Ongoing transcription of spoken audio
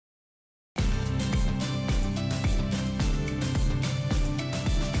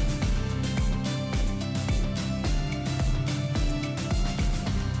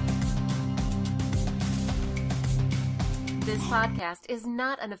podcast is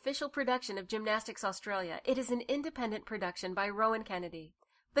not an official production of Gymnastics Australia. It is an independent production by Rowan Kennedy.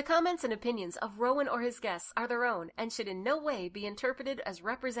 The comments and opinions of Rowan or his guests are their own and should in no way be interpreted as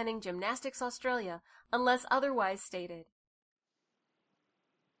representing Gymnastics Australia unless otherwise stated.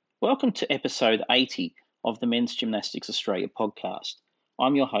 Welcome to episode 80 of the Men's Gymnastics Australia podcast.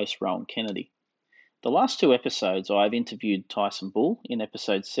 I'm your host, Rowan Kennedy. The last two episodes, I've interviewed Tyson Bull in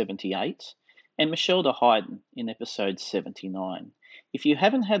episode 78 and Michelle de Heiden in episode 79. If you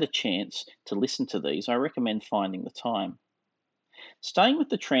haven't had a chance to listen to these, I recommend finding the time. Staying with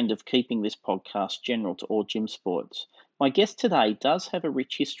the trend of keeping this podcast general to all gym sports, my guest today does have a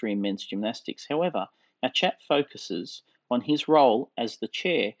rich history in men's gymnastics. However, our chat focuses on his role as the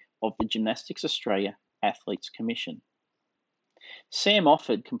chair of the Gymnastics Australia Athletes Commission. Sam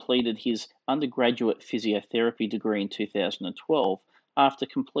Offord completed his undergraduate physiotherapy degree in 2012 after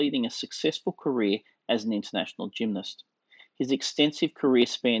completing a successful career as an international gymnast. His extensive career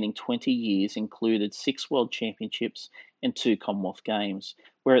spanning 20 years included 6 World Championships and 2 Commonwealth Games,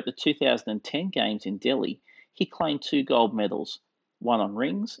 where at the 2010 Games in Delhi, he claimed 2 gold medals, one on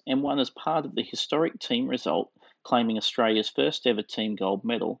rings and one as part of the historic team result, claiming Australia's first ever team gold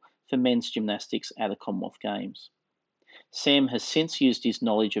medal for men's gymnastics at a Commonwealth Games. Sam has since used his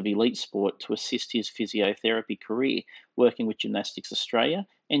knowledge of elite sport to assist his physiotherapy career, working with Gymnastics Australia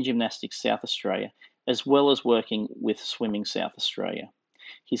and Gymnastics South Australia, as well as working with Swimming South Australia.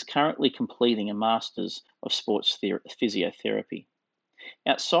 He's currently completing a Masters of Sports Physiotherapy.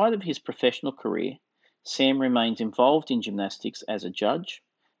 Outside of his professional career, Sam remains involved in gymnastics as a judge,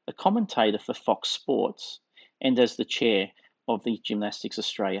 a commentator for Fox Sports, and as the chair of the Gymnastics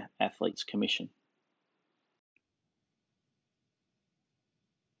Australia Athletes Commission.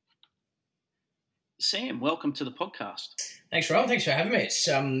 Sam, welcome to the podcast. Thanks, Rob. Thanks for having me. It's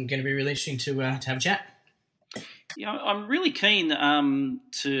going to be really interesting to have a chat. Yeah, I'm really keen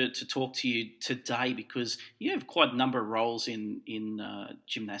to talk to you today because you have quite a number of roles in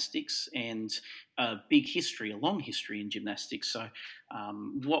gymnastics and a long history in gymnastics. So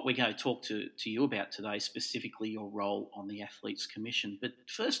what we're going to talk to you about today, specifically your role on the Athletes Commission. But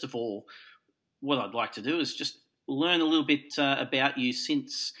first of all, what I'd like to do is just learn a little bit about you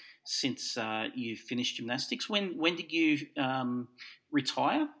since you finished gymnastics. When did you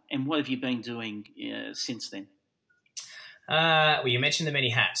retire, and what have you been doing since then? Well, you mentioned the many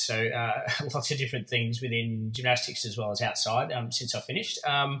hats, so lots of different things within gymnastics as well as outside since I finished.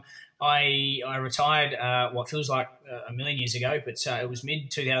 I retired what feels like a million years ago, but it was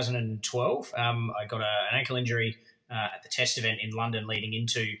mid-2012. I got an ankle injury at the test event in London leading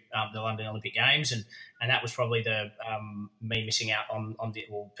into the London Olympic Games, and that was probably me missing out on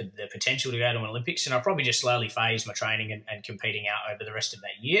the potential to go to an Olympics. And I probably just slowly phased my training and competing out over the rest of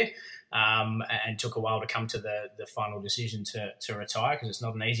that year, and took a while to come to the final decision to retire because it's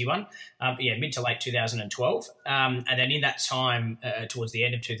not an easy one. But yeah, mid to late 2012. And then in that time, towards the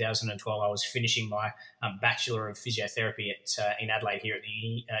end of 2012, I was finishing my Bachelor of Physiotherapy in Adelaide here at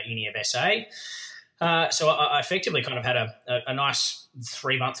the Uni of SA. So I effectively kind of had a nice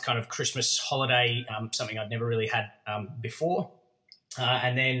 3-month kind of Christmas holiday, something I'd never really had before,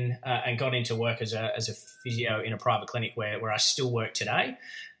 and then got into work as a physio in a private clinic where I still work today.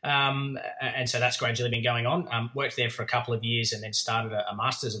 And so that's gradually been going on. Worked there for a couple of years and then started a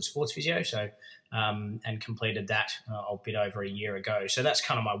Masters of Sports Physio, and completed that a bit over a year ago. So that's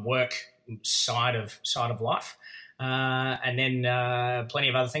kind of my work side of life. And then plenty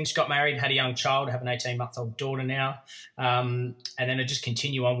of other things. Got married, had a young child, have an 18-month-old daughter now. And then I just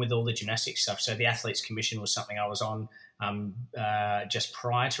continue on with all the gymnastics stuff. So the Athletes Commission was something I was on just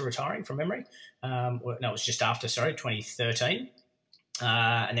prior to retiring from memory. No, it was just after, 2013.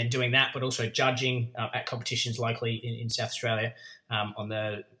 And then doing that, but also judging at competitions locally in South Australia on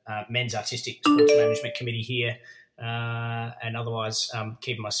the Men's Artistic Sports Management Committee here. And otherwise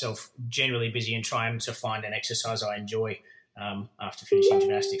keeping myself generally busy and trying to find an exercise I enjoy after finishing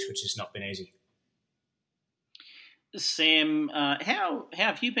gymnastics, which has not been easy. Sam, how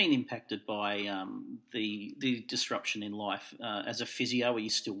have you been impacted by the disruption in life? As a physio, are you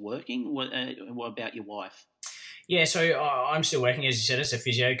still working? What about your wife? Yeah, so I'm still working, as you said, as a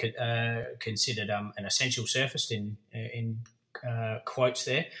physio, considered an essential service in quotes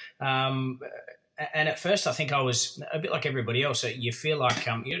there. And at first, I think I was a bit like everybody else. You feel like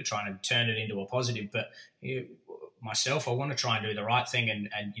you're trying to turn it into a positive, but myself, I want to try and do the right thing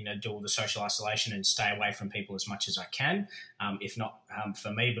and do all the social isolation and stay away from people as much as I can, if not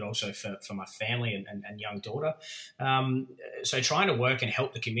for me, but also for my family and young daughter. So trying to work and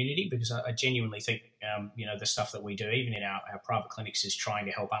help the community, because I genuinely think, the stuff that we do, even in our private clinics, is trying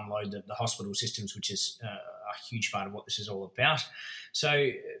to help unload the hospital systems, which is a huge part of what this is all about.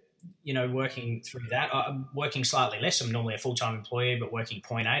 So, working through that, I'm working slightly less. I'm normally a full-time employee, but working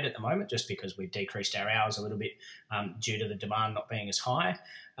 0.8 at the moment, just because we've decreased our hours a little bit due to the demand not being as high.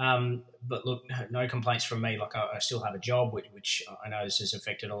 But look, no complaints from me. Like I still have a job, which I know this has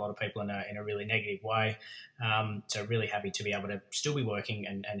affected a lot of people in a really negative way. So really happy to be able to still be working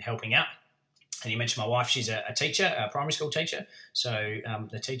and helping out. And you mentioned my wife, she's a teacher, a primary school teacher. So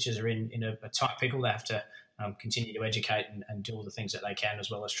the teachers are in a tight pickle. They have to continue to educate and do all the things that they can, as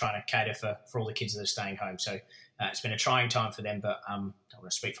well as trying to cater for all the kids that are staying home. So it's been a trying time for them, but I don't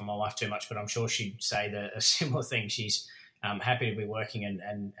want to speak for my wife too much, but I'm sure she'd say a similar thing. She's happy to be working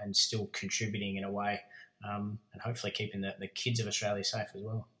and still contributing in a way, and hopefully keeping the kids of Australia safe as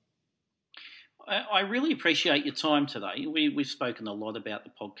well. I really appreciate your time today. We've spoken a lot about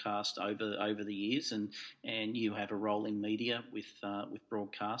the podcast over the years, and you have a role in media with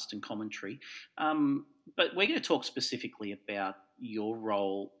broadcast and commentary. But we're going to talk specifically about your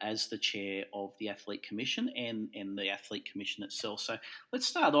role as the chair of the Athlete Commission and the Athlete Commission itself. So let's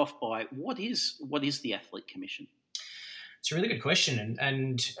start off by what is the Athlete Commission? It's a really good question,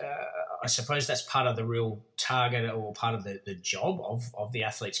 and I suppose that's part of the real target or part of the job of the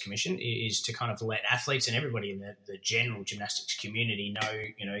Athletes Commission is to kind of let athletes and everybody in the general gymnastics community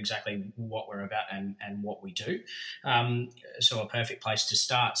know exactly what we're about and what we do. So a perfect place to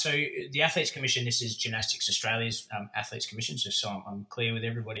start. So the Athletes Commission, this is Gymnastics Australia's Athletes Commission, just so I'm clear with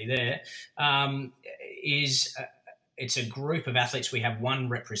everybody there, it's a group of athletes. We have one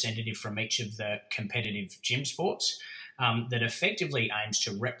representative from each of the competitive gym sports. That effectively aims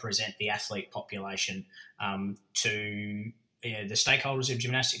to represent the athlete population to the stakeholders of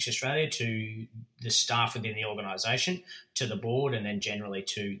Gymnastics Australia, to the staff within the organisation, to the board, and then generally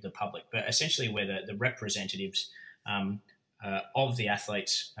to the public. But essentially we're the representatives of the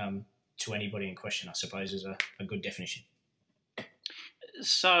athletes to anybody in question, I suppose, is a good definition.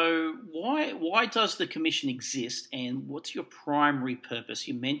 So why does the Commission exist, and what's your primary purpose?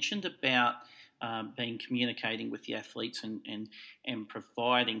 You mentioned about communicating with the athletes and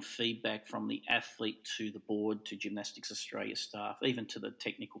providing feedback from the athlete to the board, to Gymnastics Australia staff, even to the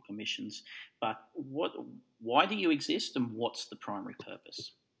technical commissions. But why do you exist, and what's the primary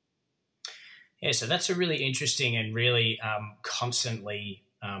purpose? Yeah, so that's a really interesting and really constantly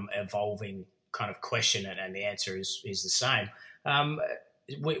evolving kind of question, and the answer is the same.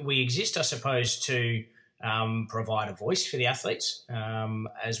 We exist, I suppose, to provide a voice for the athletes,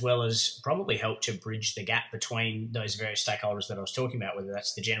 as well as probably help to bridge the gap between those various stakeholders that I was talking about, whether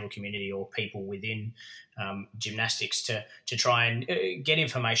that's the general community or people within gymnastics, to try and get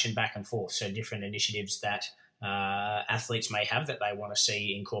information back and forth. So different initiatives that athletes may have that they want to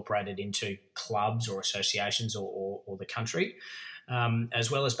see incorporated into clubs or associations or the country. As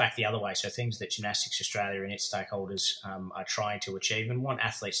well as back the other way. So things that Gymnastics Australia and its stakeholders are trying to achieve and want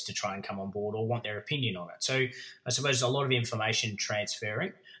athletes to try and come on board or want their opinion on it. So I suppose a lot of information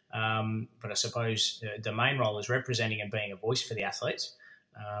transferring, but I suppose the main role is representing and being a voice for the athletes,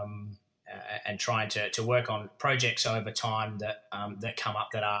 and trying to work on projects over time that come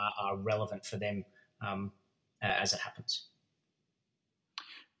up that are relevant for them as it happens.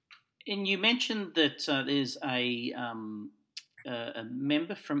 And you mentioned that there's a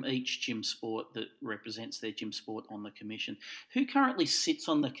member from each gym sport that represents their gym sport on the commission. Who currently sits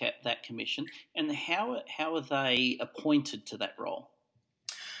on that commission, and how are they appointed to that role?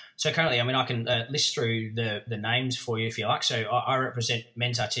 So currently, I can list through the names for you if you like. So I represent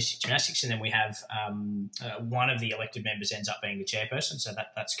men's artistic gymnastics, and then we have one of the elected members ends up being the chairperson. So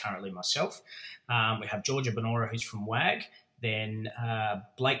that's currently myself. We have Georgia Benora, who's from WAG. Then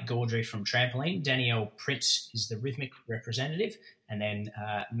Blake Gaudry from Trampoline. Danielle Prince is the rhythmic representative. And then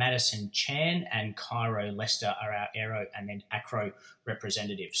Madison Chan and Cairo Lester are our aero and then acro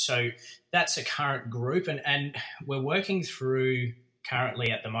representatives. So that's a current group. And we're working through currently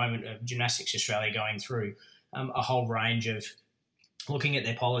at the moment of Gymnastics Australia going through a whole range of looking at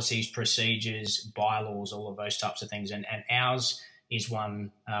their policies, procedures, bylaws, all of those types of things. And ours is one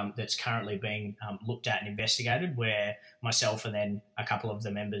that's currently being looked at and investigated, where myself and then a couple of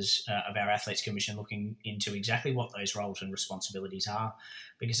the members of our Athletes Commission looking into exactly what those roles and responsibilities are.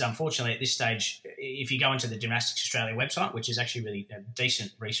 Because unfortunately at this stage, if you go into the Gymnastics Australia website, which is actually really a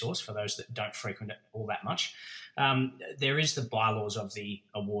decent resource for those that don't frequent it all that much, there is the bylaws of the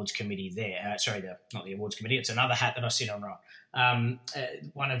awards committee there. Not the awards committee, it's another hat that I sit on, right?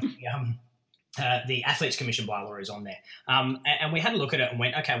 One of the Athletes Commission bylaw is on there. And we had a look at it and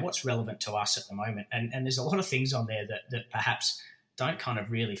went, okay, what's relevant to us at the moment? And there's a lot of things on there that perhaps don't kind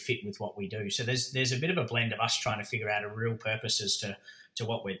of really fit with what we do. So there's a bit of a blend of us trying to figure out a real purpose as to to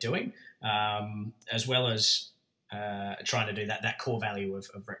what we're doing, as well as trying to do that core value of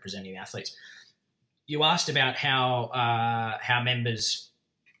representing athletes. You asked about how members,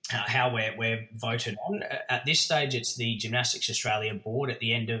 how we're voted on. At this stage, it's the Gymnastics Australia board at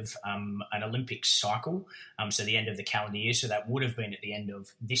the end of an Olympics cycle, so the end of the calendar year. So that would have been at the end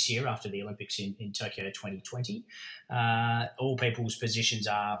of this year after the Olympics in Tokyo 2020. All people's positions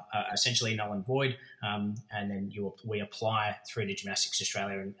are essentially null and void, and then we apply through to Gymnastics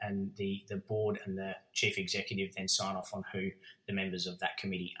Australia, and the board and the chief executive then sign off on who the members of that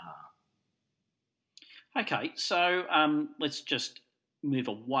committee are. Okay, so let's just move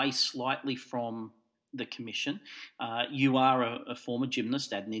away slightly from the commission. You are a former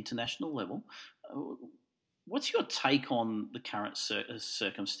gymnast at an international level. What's your take on the current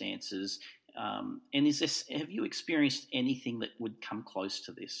circumstances? And have you experienced anything that would come close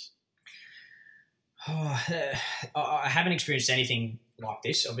to this? Oh, I haven't experienced anything like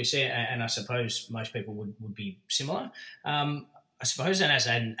this, obviously, and I suppose most people would be similar. I suppose, and as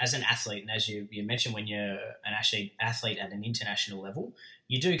an athlete, and as you mentioned, when you're an athlete at an international level,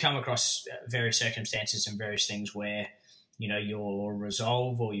 you do come across various circumstances and various things where, your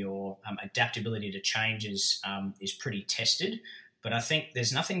resolve or your adaptability to change is pretty tested. But I think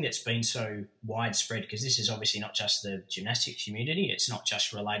there's nothing that's been so widespread, because this is obviously not just the gymnastics community. It's not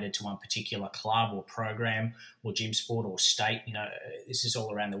just related to one particular club or program or gym sport or state. This is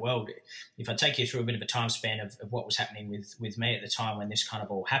all around the world. If I take you through a bit of a time span of what was happening with me at the time when this kind of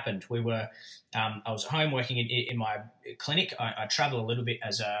all happened, I was at home working in my clinic. I travel a little bit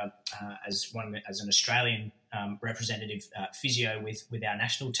as an Australian representative physio with our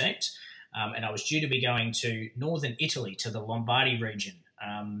national teams. And I was due to be going to northern Italy, to the Lombardy region,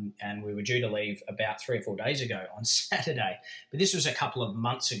 and we were due to leave about 3 or 4 days ago on Saturday. But this was a couple of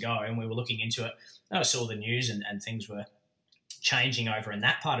months ago, and we were looking into it. I saw the news and things were changing over in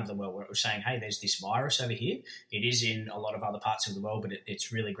that part of the world, where it was saying, hey, there's this virus over here. It is in a lot of other parts of the world, but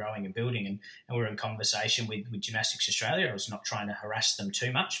it's really growing and building. And we're in conversation with Gymnastics Australia. I was not trying to harass them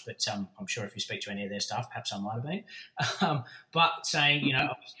too much, but I'm sure if you speak to any of their staff, perhaps I might have been. But saying,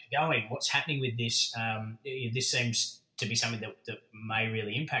 going, what's happening with this? This seems to be something that may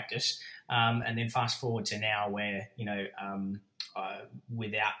really impact us. And then fast forward to now where,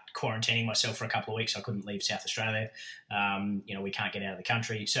 without quarantining myself for a couple of weeks, I couldn't leave South Australia. We can't get out of the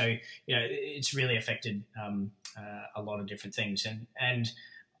country. So, it's really affected a lot of different things. And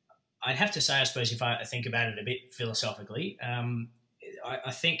I'd have to say, I suppose, if I think about it a bit philosophically,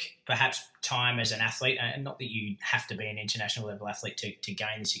 I think perhaps time as an athlete, and not that you have to be an international level athlete to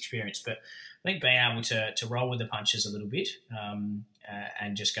gain this experience, but I think being able to roll with the punches a little bit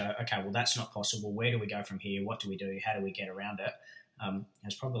and just go, okay, well, that's not possible. Where do we go from here? What do we do? How do we get around it?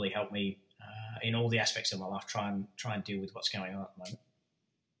 Has probably helped me in all the aspects of my life try and deal with what's going on at the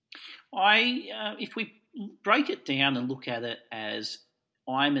moment. If we break it down and look at it as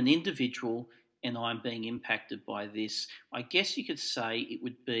I'm an individual and I'm being impacted by this, I guess you could say it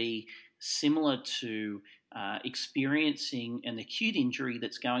would be similar to experiencing an acute injury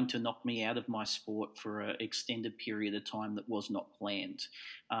that's going to knock me out of my sport for an extended period of time that was not planned.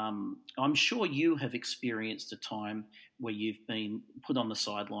 I'm sure you have experienced a time where you've been put on the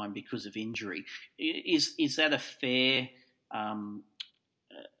sideline because of injury. Is that a fair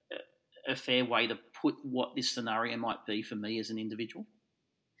way to put what this scenario might be for me as an individual?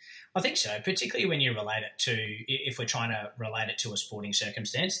 I think so, particularly when you relate it to, if we're trying to relate it to a sporting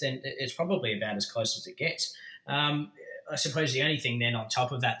circumstance, then it's probably about as close as it gets. I suppose the only thing then on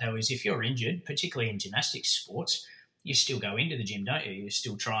top of that, though, is if you're injured, particularly in gymnastics sports, you still go into the gym, don't you? You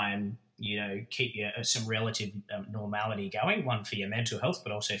still try and, keep some relative normality going, one for your mental health,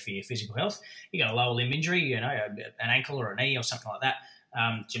 but also for your physical health. You got a lower limb injury, an ankle or a knee or something like that.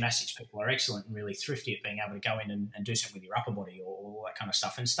 Gymnastics people are excellent and really thrifty at being able to go in and do something with your upper body or all that kind of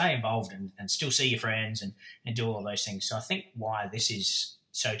stuff and stay involved and still see your friends and do all of those things. So I think why this is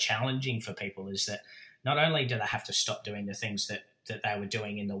so challenging for people is that not only do they have to stop doing the things that they were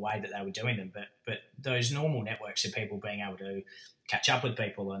doing in the way that they were doing them, but those normal networks of people being able to catch up with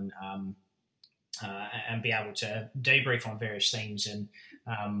people and be able to debrief on various things and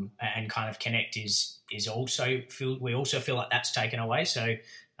kind of connect is also we also feel like that's taken away. So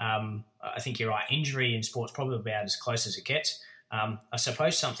I think you're right. Injury in sports probably about as close as it gets. I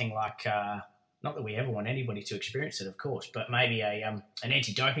suppose something like not that we ever want anybody to experience it, of course, but maybe an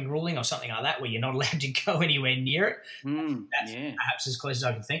anti-doping ruling or something like that where you're not allowed to go anywhere near it. That's perhaps as close as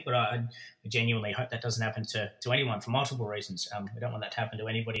I can think, but I genuinely hope that doesn't happen to anyone for multiple reasons. We don't want that to happen to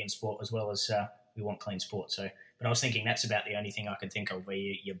anybody in sport, as well as we want clean sport. So, but I was thinking that's about the only thing I could think of where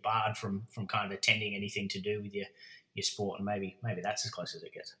you're barred from kind of attending anything to do with your sport, and maybe that's as close as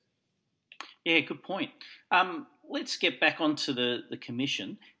it gets. Yeah, good point. Let's get back onto the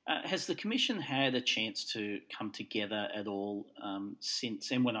commission. Has the commission had a chance to come together at all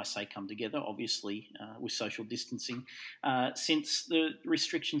since, and when I say come together, obviously with social distancing, since the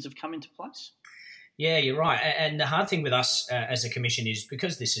restrictions have come into place? Yeah, you're right. And the hard thing with us as a commission is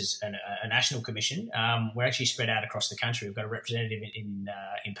because this is a national commission, we're actually spread out across the country. We've got a representative in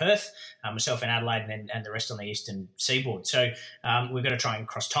Perth, myself in Adelaide, and the rest on the eastern seaboard. So we've got to try and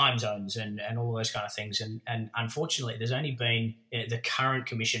cross time zones and all those kind of things. And unfortunately, there's only been the current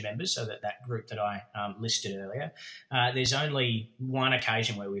commission members, so that group that I listed earlier, there's only one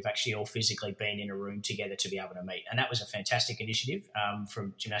occasion where we've actually all physically been in a room together to be able to meet. And that was a fantastic initiative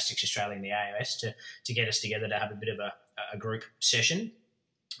from Gymnastics Australia and the AOS to get us together to have a bit of a group session.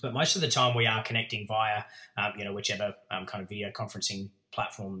 But most of the time we are connecting via, whichever kind of video conferencing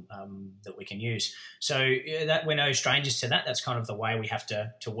platform that we can use. So that we're no strangers to that. That's kind of the way we have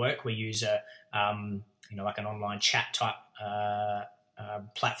to work. We use like an online chat type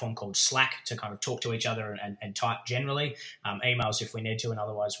platform called Slack to kind of talk to each other and type generally, emails if we need to, and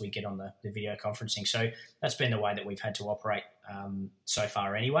otherwise we get on the video conferencing. So that's been the way that we've had to operate so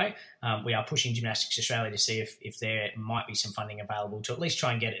far anyway. We are pushing Gymnastics Australia to see if there might be some funding available to at least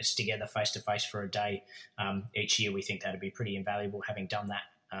try and get us together face-to-face for a day each year. We think that would be pretty invaluable, having done that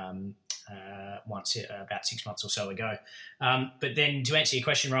once about 6 months or so ago. But then to answer your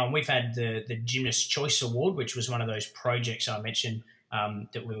question, Rowan, we've had the Gymnast Choice Award, which was one of those projects I mentioned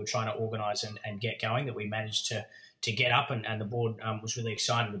that we were trying to organise and get going, that we managed to get up and the board was really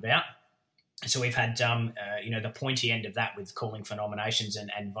excited about. So we've had, the pointy end of that with calling for nominations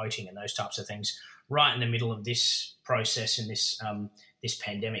and voting and those types of things right in the middle of this process and this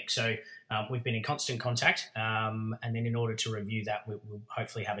pandemic. So we've been in constant contact, and then in order to review that, we'll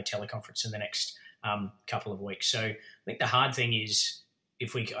hopefully have a teleconference in the next couple of weeks. So I think the hard thing is,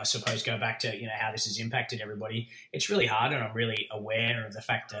 if we, I suppose, go back to how this has impacted everybody, it's really hard, and I'm really aware of the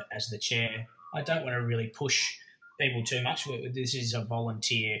fact that as the chair, I don't want to really push people too much. This is a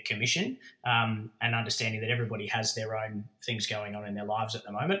volunteer commission, and understanding that everybody has their own things going on in their lives at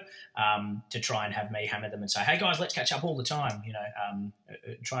the moment, to try and have me hammer them and say, hey guys, let's catch up all the time,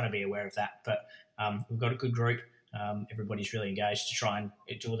 trying to be aware of that. But we've got a good group. Everybody's really engaged to try and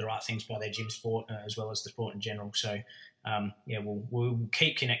do all the right things by their gym sport, as well as the sport in general. So we'll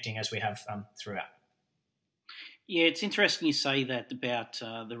keep connecting as we have throughout. Yeah, it's interesting you say that about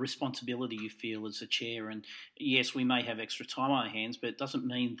the responsibility you feel as a chair. And yes, we may have extra time on our hands, but it doesn't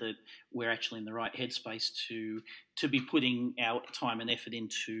mean that we're actually in the right headspace to be putting our time and effort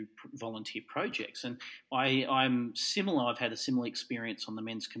into volunteer projects. And I'm similar. I've had a similar experience on the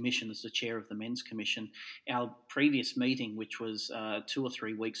Men's Commission as the chair of the Men's Commission. Our previous meeting, which was 2 or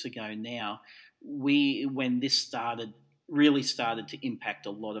 3 weeks ago now, when this really started to impact a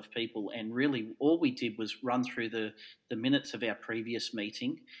lot of people, and really all we did was run through the minutes of our previous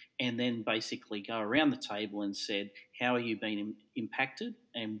meeting and then basically go around the table and said, how are you being impacted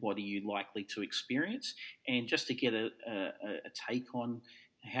and what are you likely to experience, and just to get a take on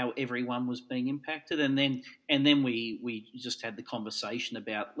how everyone was being impacted. And then we just had the conversation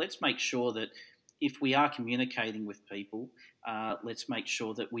about, let's make sure that if we are communicating with people, let's make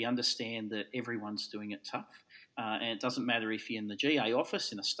sure that we understand that everyone's doing it tough. And it doesn't matter if you're in the GA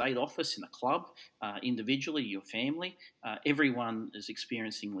office, in a state office, in a club, individually, your family, everyone is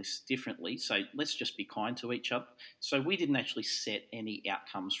experiencing this differently. So let's just be kind to each other. So we didn't actually set any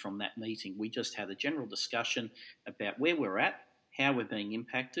outcomes from that meeting. We just had a general discussion about where we're at, how we're being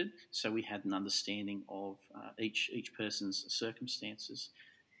impacted. So we had an understanding of each person's circumstances.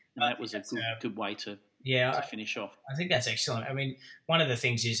 And that was a good way to finish off. I think that's excellent. I mean, one of the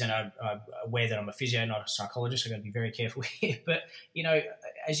things is, and I'm aware that I'm a physio, not a psychologist, so I've got to be very careful here, but,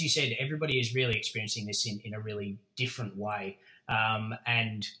 as you said, everybody is really experiencing this in a really different way.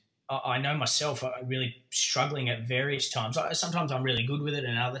 And I know myself, I'm really struggling at various times. Sometimes I'm really good with it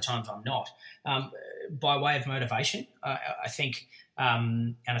and other times I'm not. By way of motivation, I think,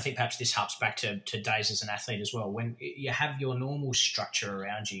 and I think perhaps this harps back to days as an athlete as well. When you have your normal structure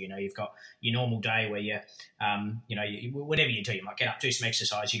around you, you've got your normal day where whatever you do, you might get up, do some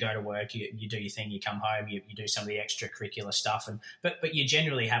exercise, you go to work, you do your thing, you come home, you do some of the extracurricular stuff, but you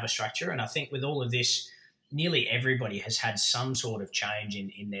generally have a structure. And I think with all of this, nearly everybody has had some sort of change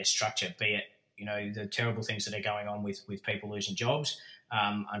in their structure, be it the terrible things that are going on with people losing jobs.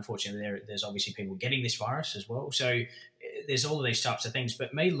 Unfortunately, there's obviously people getting this virus as well. So there's all of these types of things.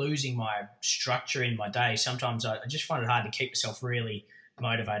 But me losing my structure in my day, sometimes I just find it hard to keep myself really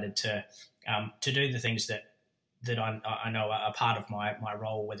motivated to do the things that I know are part of my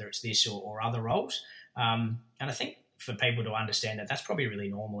role, whether it's this or other roles. And I think for people to understand that that's probably really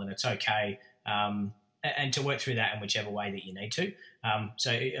normal and it's okay, and to work through that in whichever way that you need to.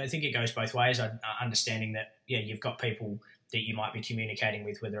 So I think it goes both ways. Understanding that, you've got people that you might be communicating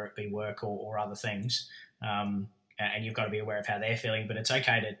with, whether it be work or other things, and you've got to be aware of how they're feeling. But it's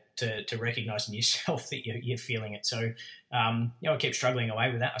okay to recognise in yourself that you're feeling it. So I keep struggling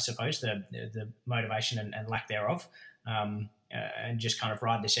away with that, I suppose, the motivation and lack thereof, and just kind of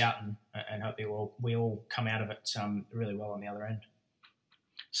ride this out and hope we all come out of it really well on the other end.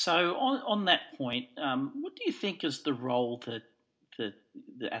 So on that point, what do you think is the role that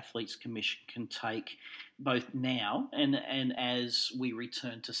the Athletes Commission can take both now and as we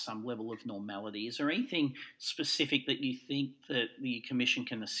return to some level of normality? Is there anything specific that you think that the Commission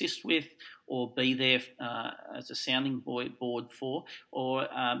can assist with or be there as a sounding board for? Or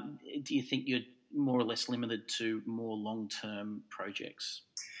do you think you're more or less limited to more long-term projects?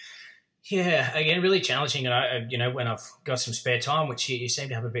 Yeah, again, really challenging. And when I've got some spare time, which you seem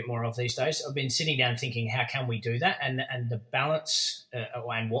to have a bit more of these days, I've been sitting down thinking, how can we do that? And the balance,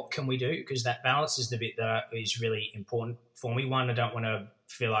 and what can we do? Because that balance is the bit that is really important for me. One, I don't want to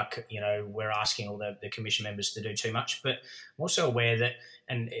feel like, we're asking all the commission members to do too much, but I'm also aware that,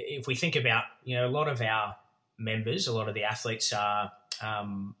 and if we think about, a lot of our members, a lot of the athletes are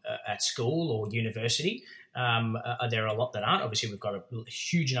at school or university. There are a lot that aren't. Obviously, we've got a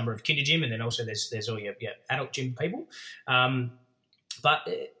huge number of kinder gym, and then also there's all your adult gym people. But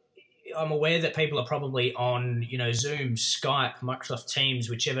I'm aware that people are probably on, Zoom, Skype, Microsoft Teams,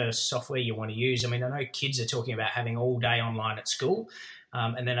 whichever software you want to use. I mean, I know kids are talking about having all day online at school,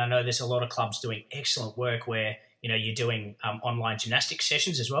 and then I know there's a lot of clubs doing excellent work where you're doing online gymnastics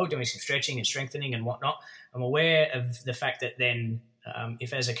sessions as well, doing some stretching and strengthening and whatnot. I'm aware of the fact that then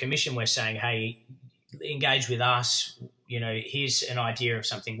if as a commission we're saying, hey, engage with us, here's an idea of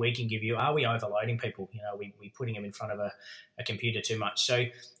something we can give you. Are we overloading people? We putting them in front of a computer too much. So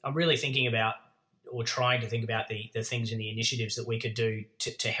I'm really thinking about, or trying to think about the things and the initiatives that we could do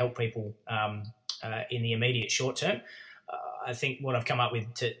to help people in the immediate short term. I think what I've come up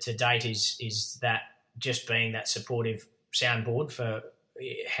with to date is that just being that supportive soundboard for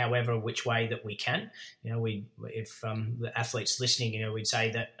however which way that we can. If the athletes listening, we'd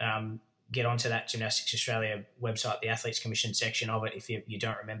say that get onto that Gymnastics Australia website, the Athletes Commission section of it, if you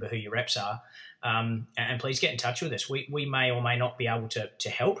don't remember who your reps are, and please get in touch with us. We may or may not be able to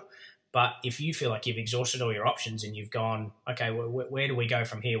help, but if you feel like you've exhausted all your options and you've gone, okay, where do we go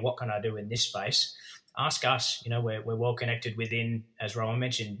from here? What can I do in this space? Ask us. We're well connected within, as Rowan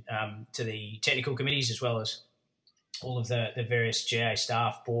mentioned, to the technical committees as well as all of the various GA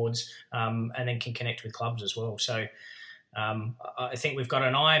staff, boards, and then can connect with clubs as well. So I think we've got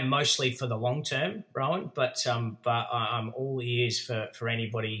an eye mostly for the long term, Rowan, but I'm all ears for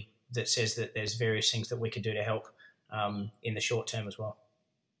anybody that says that there's various things that we could do to help in the short term as well.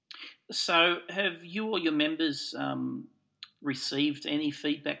 So have you or your members received any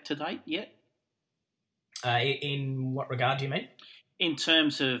feedback to date yet? In what regard do you mean? In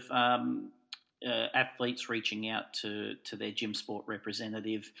terms of athletes reaching out to their gym sport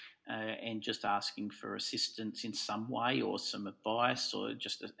representative and just asking for assistance in some way or some advice or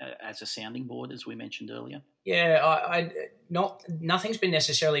just as a sounding board, as we mentioned earlier? Yeah, nothing's been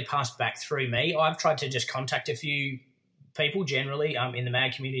necessarily passed back through me. I've tried to just contact a few people generally in the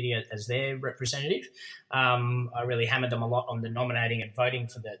MAG community as their representative. I really hammered them a lot on the nominating and voting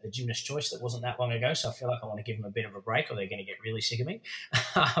for the Gymnast Choice that wasn't that long ago, so I feel like I want to give them a bit of a break or they're going to get really sick of me.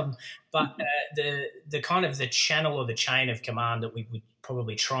 But the kind of the channel or the chain of command that we would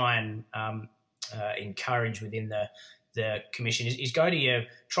probably try and encourage within the commission is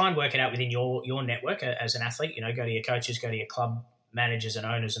try and work it out within your network as an athlete. Go to your coaches, go to your club managers and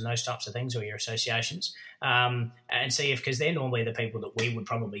owners and those types of things, or your associations, and see because they're normally the people that we would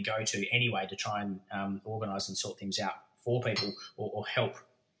probably go to anyway to try and organise and sort things out for people or help.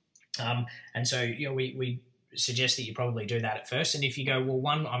 And so we suggest that you probably do that at first. And if you go, well,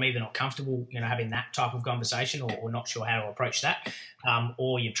 one, I'm either not comfortable, having that type of conversation or not sure how to approach that,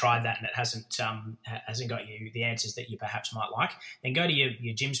 or you've tried that and it hasn't got you the answers that you perhaps might like, then go to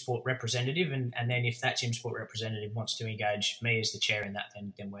your gym sport representative. And then if that gym sport representative wants to engage me as the chair in that,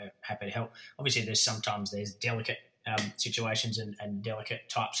 then we're happy to help. Obviously, there's delicate situations and delicate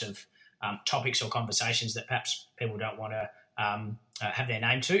types of topics or conversations that perhaps people don't want to have their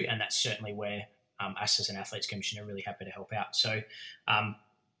name to. And that's certainly where us as an Athletes Commission are really happy to help out. So I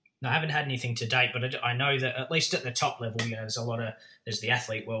haven't had anything to date, but I know that at least at the top level, there's the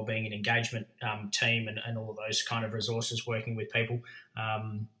athlete wellbeing and engagement team and all of those kind of resources working with people.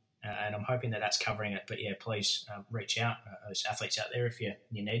 And I'm hoping that that's covering it. But yeah, please reach out, those athletes out there, if you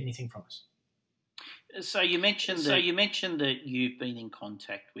need anything from us. So you mentioned that you've been in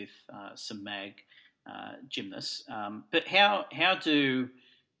contact with some MAG gymnasts, but how do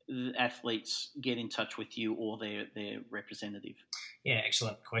the athletes get in touch with you or their representative? Yeah,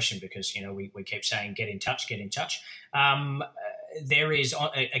 excellent question, because we keep saying get in touch. There is,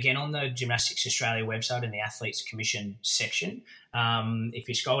 again, on the Gymnastics Australia website in the Athletes Commission section, if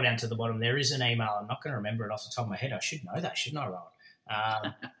you scroll down to the bottom, there is an email. I'm not going to remember it off the top of my head. I should know that, shouldn't I,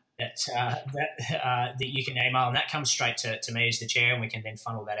 Rowan? That you can email, and that comes straight to me as the chair, and we can then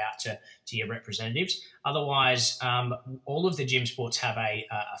funnel that out to your representatives. Otherwise, all of the gym sports have a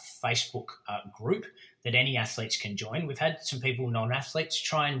Facebook group that any athletes can join. We've had some people, non-athletes,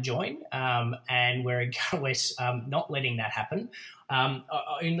 try and join, and we're not letting that happen,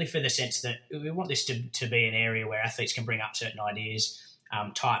 only for the sense that we want this to be an area where athletes can bring up certain ideas,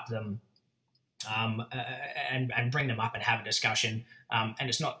 type them, and bring them up and have a discussion. And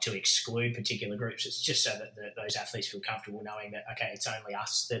it's not to exclude particular groups. It's just so that those athletes feel comfortable knowing that, okay, it's only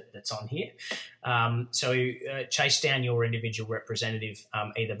us that's on here. So chase down your individual representative,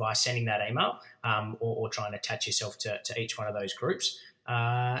 either by sending that email or try and attach yourself to each one of those groups.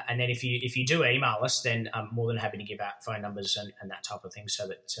 And then if you do email us, then I'm more than happy to give out phone numbers and that type of thing so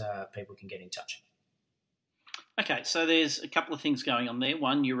that people can get in touch. Okay, so there's a couple of things going on there.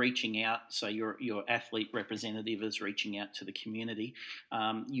 One, you're reaching out, so your athlete representative is reaching out to the community.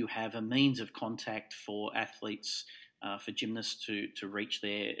 You have a means of contact for athletes, for gymnasts to reach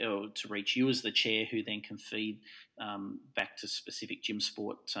you as the chair, who then can feed back to specific gym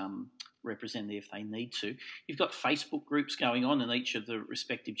sport representative if they need to. You've got Facebook groups going on in each of the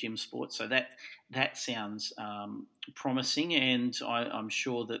respective gym sports, so that sounds promising, and I'm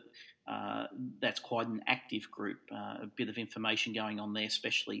sure that that's quite an active group, a bit of information going on there,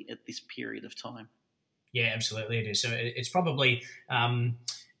 especially at this period of time. Yeah, absolutely it is. So it's probably,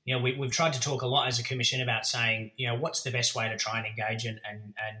 we've tried to talk a lot as a commission about saying, what's the best way to try and engage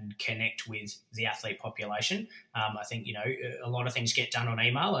and connect with the athlete population. I think, a lot of things get done on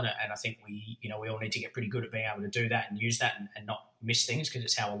email, and I think we all need to get pretty good at being able to do that and use that and not miss things, because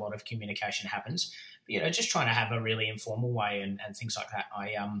it's how a lot of communication happens. But, just trying to have a really informal way and things like that.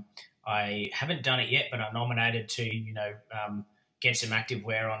 I haven't done it yet, but I'm nominated to, get some active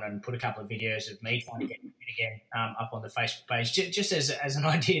wear on and put a couple of videos of me trying to get fit again up on the Facebook page, just as an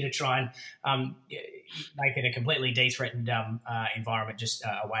idea to try and make it a completely de-threatened environment, just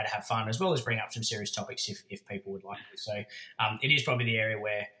a way to have fun, as well as bring up some serious topics if people would like it. So it is probably the area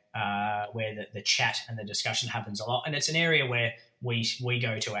where the chat and the discussion happens a lot, and it's an area where we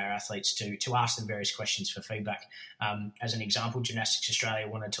go to our athletes to ask them various questions for feedback. As an example, Gymnastics Australia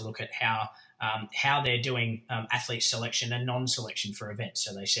wanted to look at how they're doing athlete selection and non-selection for events.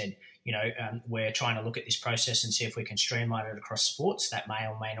 So they said, we're trying to look at this process and see if we can streamline it across sports. That may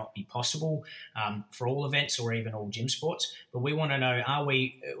or may not be possible for all events or even all gym sports. But we want to know,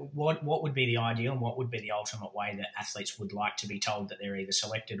 what would be the ideal and what would be the ultimate way that athletes would like to be told that they're either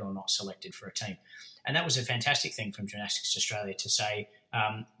selected or not selected for a team? And that was a fantastic thing from Gymnastics Australia to say,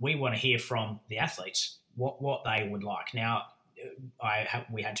 we want to hear from the athletes what they would like. Now,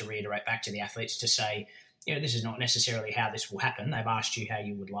 we had to reiterate back to the athletes to say, this is not necessarily how this will happen. They've asked you how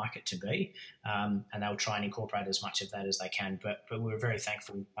you would like it to be, and they'll try and incorporate as much of that as they can. But we were very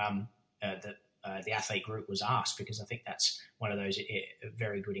thankful that the athlete group was asked, because I think that's one of those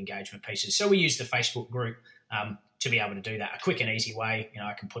very good engagement pieces. So we use the Facebook group to be able to do that. A quick and easy way,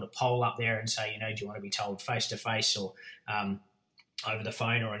 I can put a poll up there and say, do you want to be told face-to-face or over the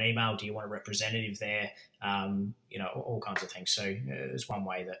phone or an email? Do you want a representative there? All kinds of things. So it's one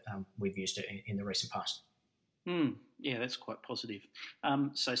way that we've used it in the recent past. Yeah, that's quite positive.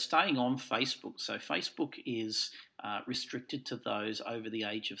 So staying on Facebook. So Facebook is restricted to those over the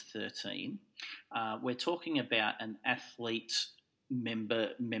age of 13. We're talking about an athlete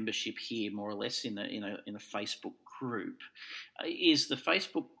membership here, more or less, in a Facebook group. Is the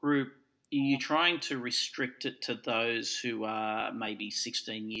Facebook group, are you trying to restrict it to those who are maybe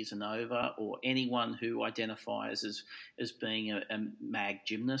 16 years and over, or anyone who identifies as being a MAG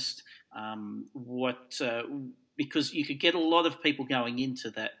gymnast? Because you could get a lot of people going into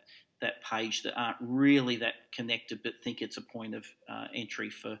that page that aren't really that connected, but think it's a point of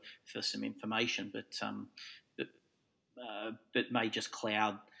entry for some information, but may just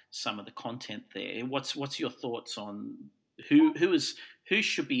cloud some of the content there. What's your thoughts on who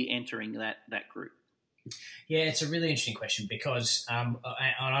should be entering that group? Yeah, it's a really interesting question, because and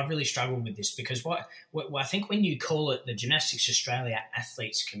I've really struggled with this, because what I think when you call it the Gymnastics Australia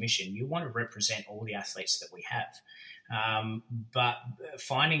Athletes Commission, you want to represent all the athletes that we have. But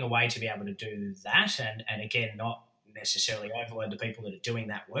finding a way to be able to do that, and again, not necessarily overload the people that are doing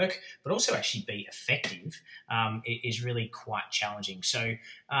that work, but also actually be effective, is really quite challenging. So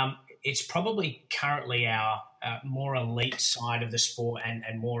it's probably currently our more elite side of the sport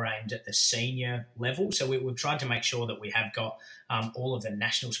and more aimed at the senior level. So we've tried to make sure that we have got all of the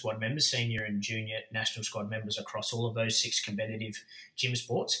national squad members, senior and junior national squad members across all of those 6 competitive gym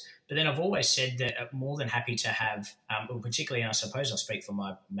sports. But then I've always said that I'm more than happy to have, particularly, and I suppose I'll speak for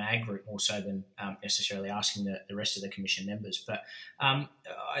my MAG group more so than necessarily asking the rest of the commission members. But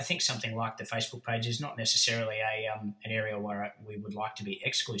I think something like the Facebook page is not necessarily an area where we would like to be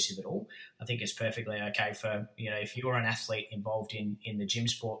exclusive at all. I think it's perfectly okay for, if you're an athlete involved in the gym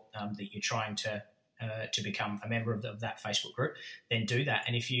sport that you're trying to become a member of that Facebook group, then do that.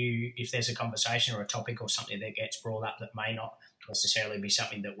 And if there's a conversation or a topic or something that gets brought up that may not necessarily be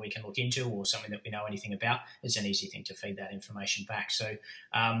something that we can look into or something that we know anything about, it's an easy thing to feed that information back. So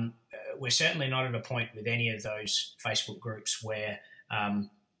we're certainly not at a point with any of those Facebook groups where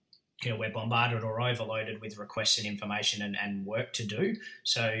we're bombarded or overloaded with requests and information and work to do.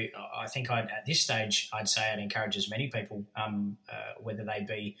 So I think at this stage, I'd say I'd encourage as many people, whether they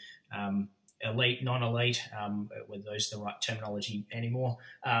be elite, non-elite, whether those are the right terminology anymore,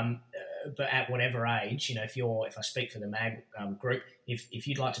 but at whatever age, if I speak for the MAG group, if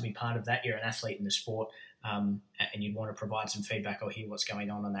you'd like to be part of that, you're an athlete in the sport, and you'd want to provide some feedback or hear what's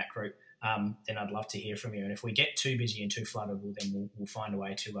going on in that group, then I'd love to hear from you. And if we get too busy and too flooded, then we'll find a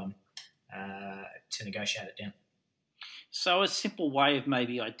way to negotiate it down. So a simple way of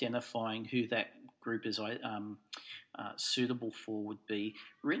maybe identifying who that group is suitable for would be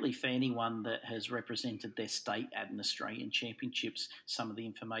really for anyone that has represented their state at an Australian Championships. Some of the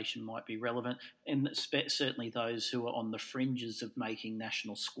information might be relevant, and certainly those who are on the fringes of making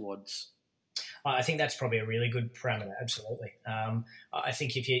national squads. I think that's probably a really good parameter, absolutely. I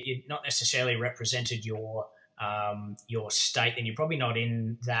think if you're not necessarily represented your state, then you're probably not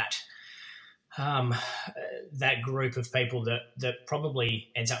in that group of people that probably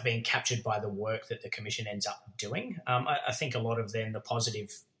ends up being captured by the work that the commission ends up doing. I think a lot of then the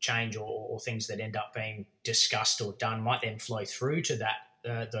positive change or things that end up being discussed or done might then flow through to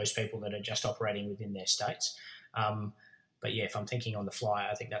those people that are just operating within their states. But yeah, if I'm thinking on the fly,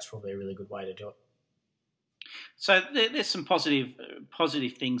 I think that's probably a really good way to do it. So there's some positive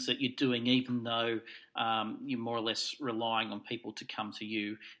things that you're doing, even though you're more or less relying on people to come to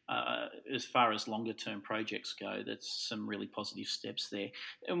you. As far as longer term projects go, that's some really positive steps there.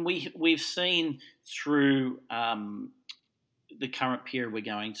 And we've seen through the current period we're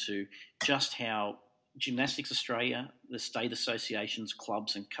going to just how Gymnastics Australia, the state associations,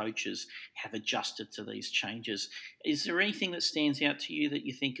 clubs and coaches have adjusted to these changes. Is there anything that stands out to you that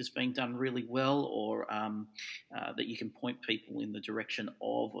you think is being done really well, or that you can point people in the direction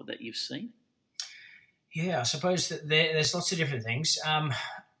of, or that you've seen? Yeah, I suppose that there's lots of different things.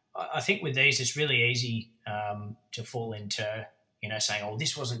 I think with these, it's really easy to fall into saying, oh,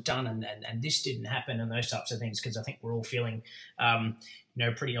 this wasn't done and this didn't happen and those types of things, because I think we're all feeling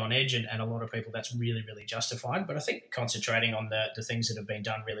pretty on edge, and a lot of people, that's really, really justified. But I think concentrating on the things that have been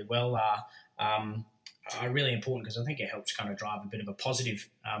done really well are really important, because I think it helps kind of drive a bit of a positive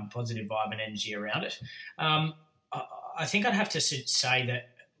vibe and energy around it. I think I'd have to say that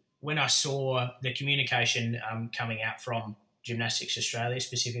when I saw the communication coming out from Gymnastics Australia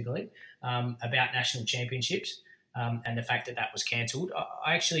specifically about national championships and the fact that was cancelled,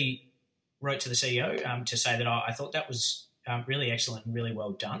 I actually wrote to the CEO to say that I thought that was really excellent and really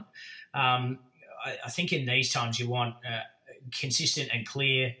well done. I think in these times you want consistent and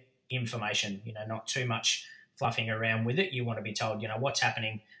clear information, not too much fluffing around with it. You want to be told, what's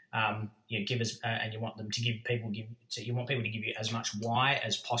happening. Give us, and you want them to you want people to give you as much why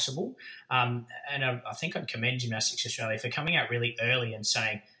as possible. And I think I'd commend Gymnastics Australia for coming out really early and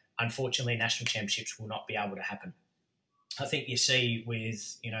saying, unfortunately, national championships will not be able to happen. I think you see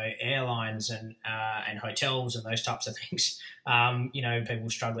with airlines and hotels and those types of things, people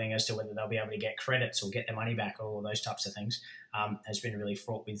struggling as to whether they'll be able to get credits or get their money back, or all those types of things, has been really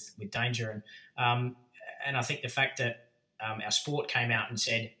fraught with danger. And I think the fact that our sport came out and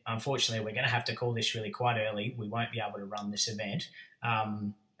said, unfortunately, we're going to have to call this really quite early, we won't be able to run this event,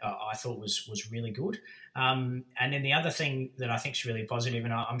 I thought was really good. And then the other thing that I think is really positive,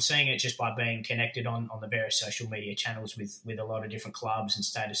 and I'm seeing it just by being connected on the various social media channels with a lot of different clubs and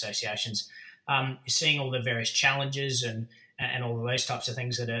state associations, seeing all the various challenges and all of those types of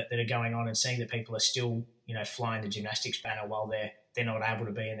things that are going on, and seeing that people are still flying the gymnastics banner while they're not able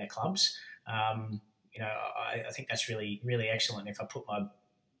to be in their clubs. I think that's really, really excellent. If I put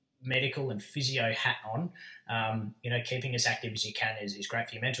medical and physio hat on, keeping as active as you can is great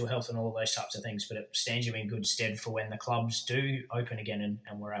for your mental health and all of those types of things, but it stands you in good stead for when the clubs do open again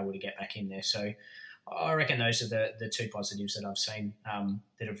and we're able to get back in there. So I reckon those are the two positives that I've seen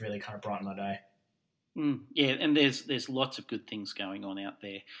that have really kind of brightened my day. Yeah, and there's lots of good things going on out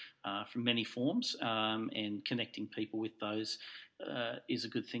there from many forms, and connecting people with those is a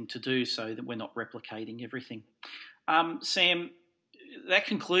good thing to do so that we're not replicating everything. Sam, that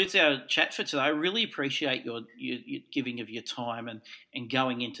concludes our chat for today. I really appreciate your giving of your time and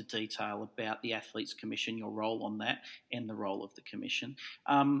going into detail about the Athletes Commission, your role on that, and the role of the Commission.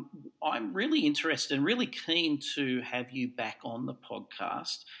 I'm really interested and really keen to have you back on the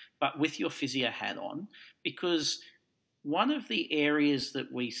podcast, but with your physio hat on, because one of the areas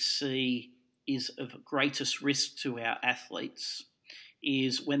that we see is of greatest risk to our athletes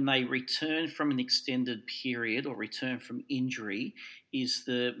is when they return from an extended period or return from injury is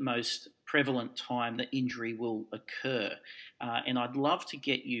the most prevalent time that injury will occur. And I'd love to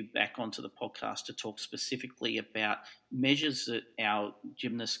get you back onto the podcast to talk specifically about measures that our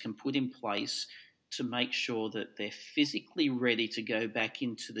gymnasts can put in place to make sure that they're physically ready to go back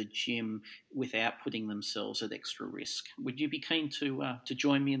into the gym without putting themselves at extra risk. Would you be keen to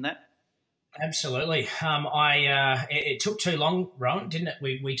join me in that? Absolutely. It took too long, Rowan, didn't it?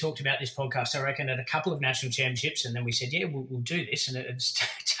 We talked about this podcast, I reckon, at a couple of national championships, and then we said, yeah, we'll do this, and it's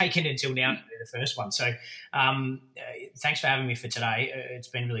taken until now to do the first one. So thanks for having me for today. It's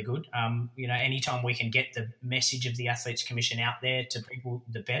been really good. Anytime we can get the message of the Athletes Commission out there to people,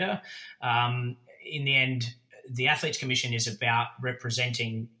 the better. In the end, the Athletes Commission is about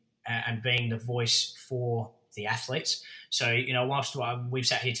representing and being the voice for the athletes. So, whilst we've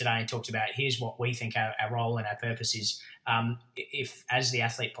sat here today and talked about here's what we think our role and our purpose is, if as the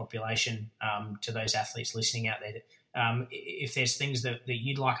athlete population, to those athletes listening out there, if there's things that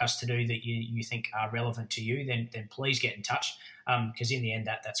you'd like us to do that you think are relevant to you, then please get in touch, because in the end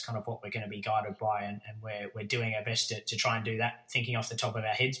that's kind of what we're going to be guided by, and we're doing our best to try and do that, thinking off the top of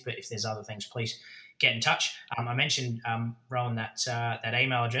our heads. But if there's other things, please get in touch. I mentioned, Rowan, that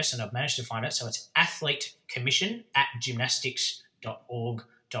email address, and I've managed to find it. So it's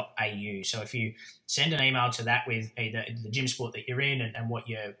athletecommission@gymnastics.org.au. So if you send an email to that with either the gym sport that you're in and what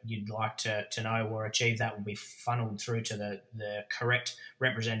you'd like to know or achieve, that will be funneled through to the correct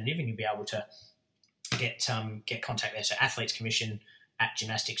representative, and you'll be able to get contact there. So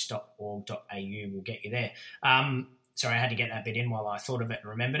athletecommission@gymnastics.org.au will get you there. Sorry, I had to get that bit in while I thought of it and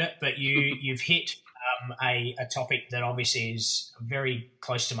remembered it. But you've hit a topic that obviously is very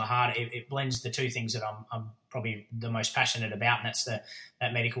close to my heart. It blends the two things that I'm probably the most passionate about, and that's that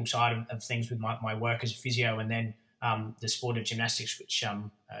medical side of things with my work as a physio, and then the sport of gymnastics, which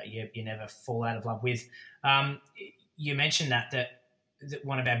you never fall out of love with. You mentioned that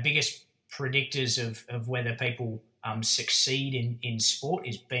one of our biggest predictors of whether people succeed in sport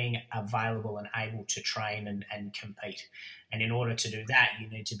is being available and able to train and compete. And in order to do that, you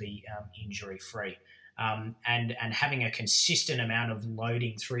need to be injury-free. And having a consistent amount of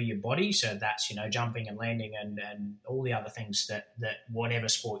loading through your body, so that's, jumping and landing and all the other things that whatever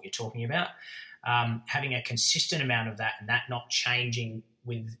sport you're talking about, having a consistent amount of that and that not changing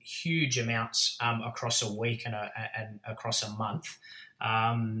with huge amounts across a week and across a month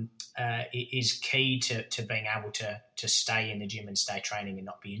is key to being able to stay in the gym and stay training and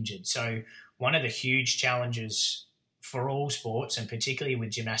not be injured. So one of the huge challenges for all sports, and particularly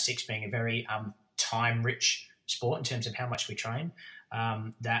with gymnastics being a very time-rich sport in terms of how much we train,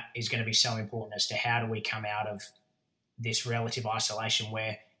 that is going to be so important as to how do we come out of this relative isolation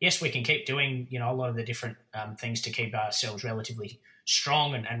where, yes, we can keep doing, a lot of the different things to keep ourselves relatively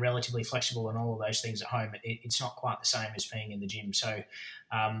strong and relatively flexible and all of those things at home. It's not quite the same as being in the gym. So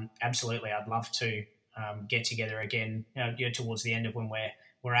absolutely, I'd love to get together again, towards the end of when we're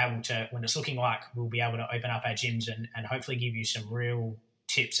able to, when it's looking like we'll be able to open up our gyms and hopefully give you some real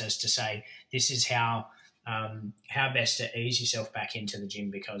tips as to say, this is how best to ease yourself back into the gym,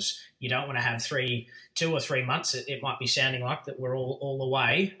 because you don't want to have 2 or 3 months. It might be sounding like that we're all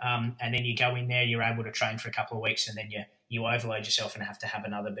away, and then you go in there, you're able to train for a couple of weeks, and then you overload yourself and have to have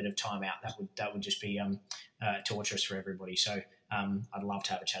another bit of time out. That would just be torturous for everybody. So I'd love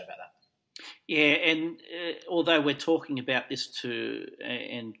to have a chat about that. Yeah, and although we're talking about this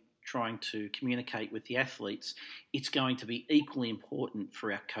and trying to communicate with the athletes, it's going to be equally important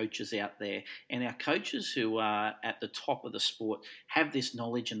for our coaches out there. And our coaches who are at the top of the sport have this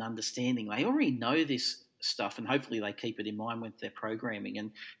knowledge and understanding. They already know this stuff, and hopefully they keep it in mind with their programming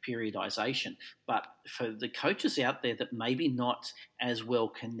and periodization. But for the coaches out there that maybe not as well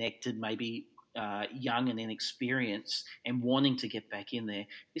connected, maybe young and inexperienced and wanting to get back in there,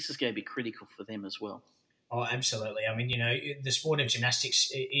 this is going to be critical for them as well. Oh, absolutely. I mean, the sport of gymnastics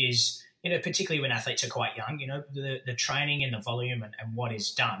is, particularly when athletes are quite young, the training and the volume and what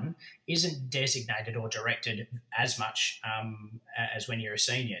is done isn't designated or directed as much as when you're a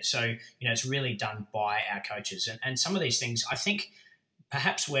senior. So, it's really done by our coaches. And some of these things, I think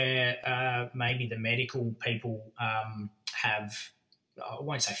perhaps where maybe the medical people have, I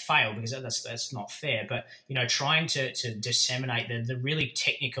won't say fail because that's not fair, but, trying to disseminate the really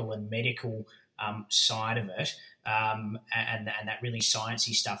technical and medical side of it, and that really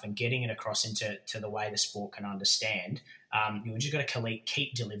sciencey stuff, and getting it across into the way the sport can understand. You've just got to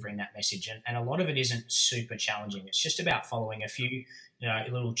keep delivering that message, and a lot of it isn't super challenging. It's just about following a few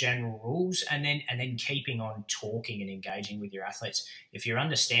little general rules, and then keeping on talking and engaging with your athletes. If you're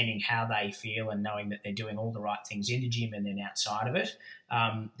understanding how they feel and knowing that they're doing all the right things in the gym and then outside of it,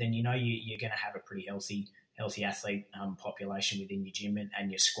 then you're going to have a pretty healthy athlete population within your gym and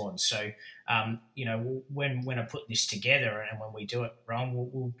your squad. So, when I put this together and when we do it, Ron,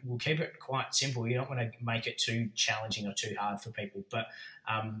 we'll keep it quite simple. You don't want to make it too challenging or too hard for people. But,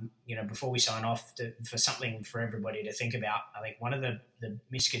 before we sign off, for something for everybody to think about, I think one of the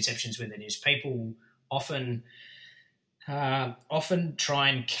misconceptions with it is people often try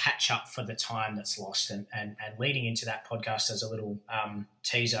and catch up for the time that's lost. And leading into that podcast as a little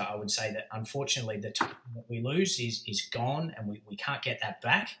teaser, I would say that unfortunately the time that we lose is gone, and we can't get that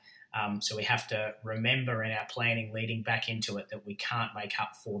back. So we have to remember in our planning leading back into it that we can't make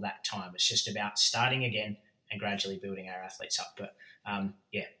up for that time. It's just about starting again and gradually building our athletes up. But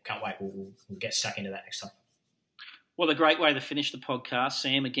can't wait. We'll get stuck into that next time. Well, a great way to finish the podcast.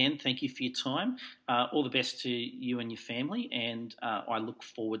 Sam, again, thank you for your time. All the best to you and your family, and I look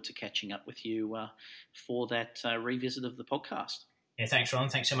forward to catching up with you for that revisit of the podcast. Yeah, thanks, Ron.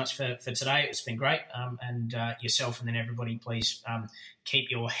 Thanks so much for today. It's been great. And yourself and then everybody, please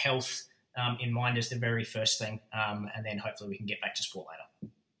keep your health in mind as the very first thing, and then hopefully we can get back to sport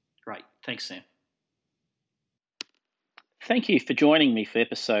later. Great. Thanks, Sam. Thank you for joining me for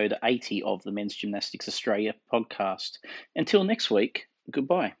episode 80 of the Men's Gymnastics Australia podcast. Until next week,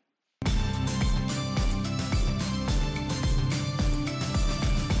 goodbye.